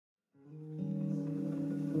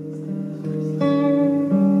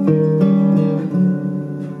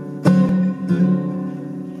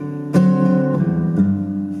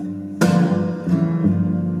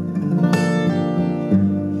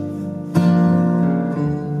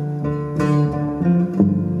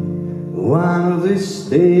these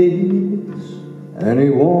days, and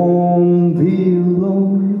it won't be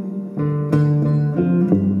long.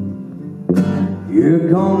 You're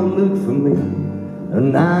gonna look for me,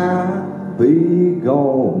 and I'll be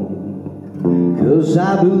gone. 'Cause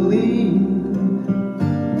I believe,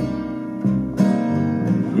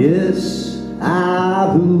 yes,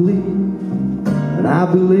 I believe, and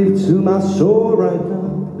I believe to my soul right now.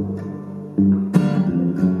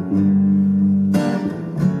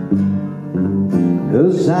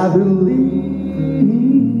 Cause I believe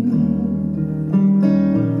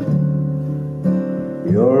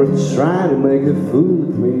you're trying to make a fool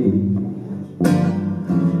of me.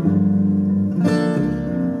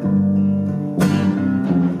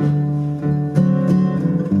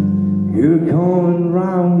 You're going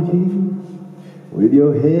round here with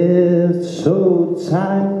your head so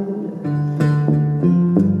tight.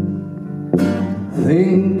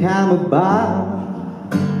 Think I'm about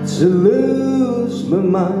to lose my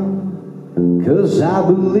mind. 'Cause I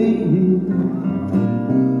believe,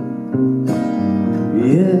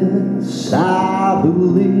 yes, I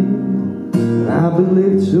believe, and I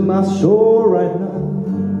believe to my soul right now.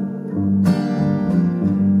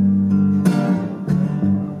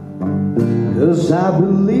 'Cause I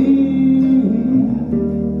believe,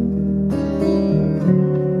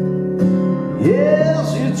 yes,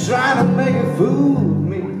 you're trying to make a fool of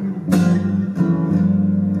me.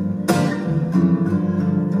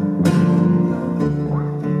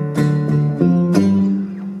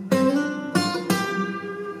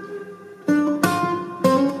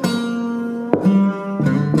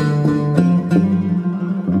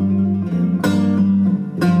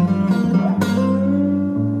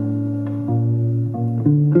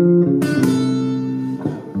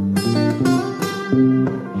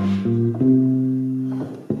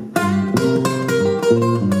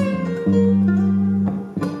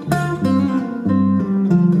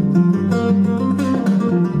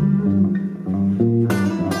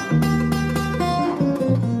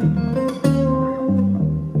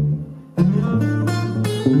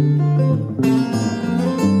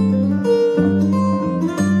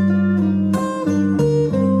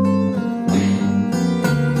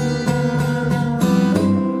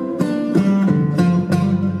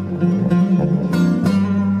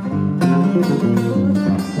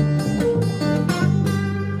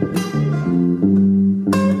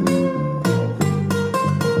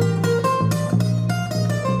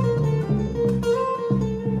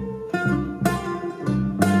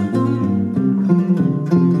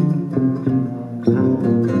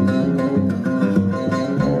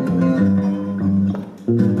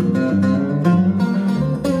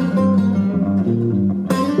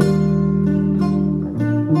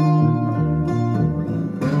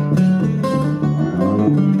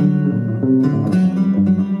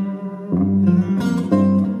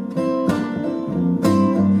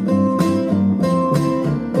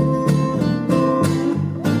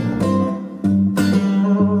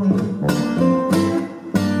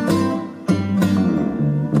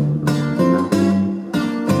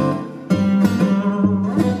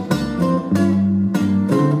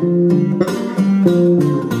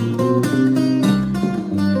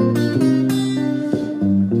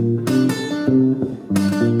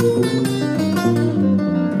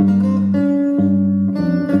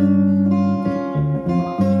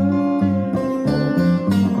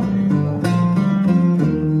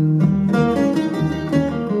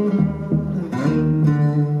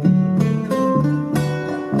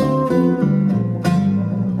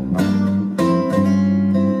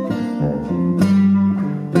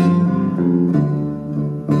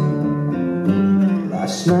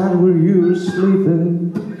 Last night when you were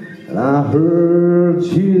sleeping, and I heard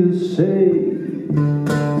you say,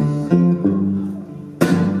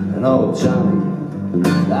 and oh Johnny,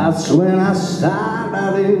 that's when I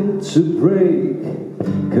started to break.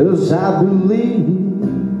 'Cause I believe,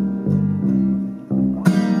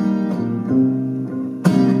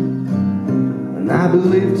 and I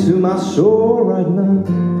believe to my soul right now.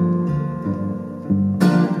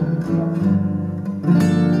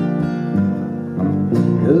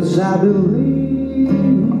 Cause I believe,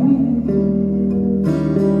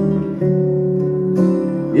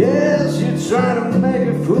 yes, you're trying to make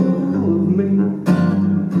a fool of me.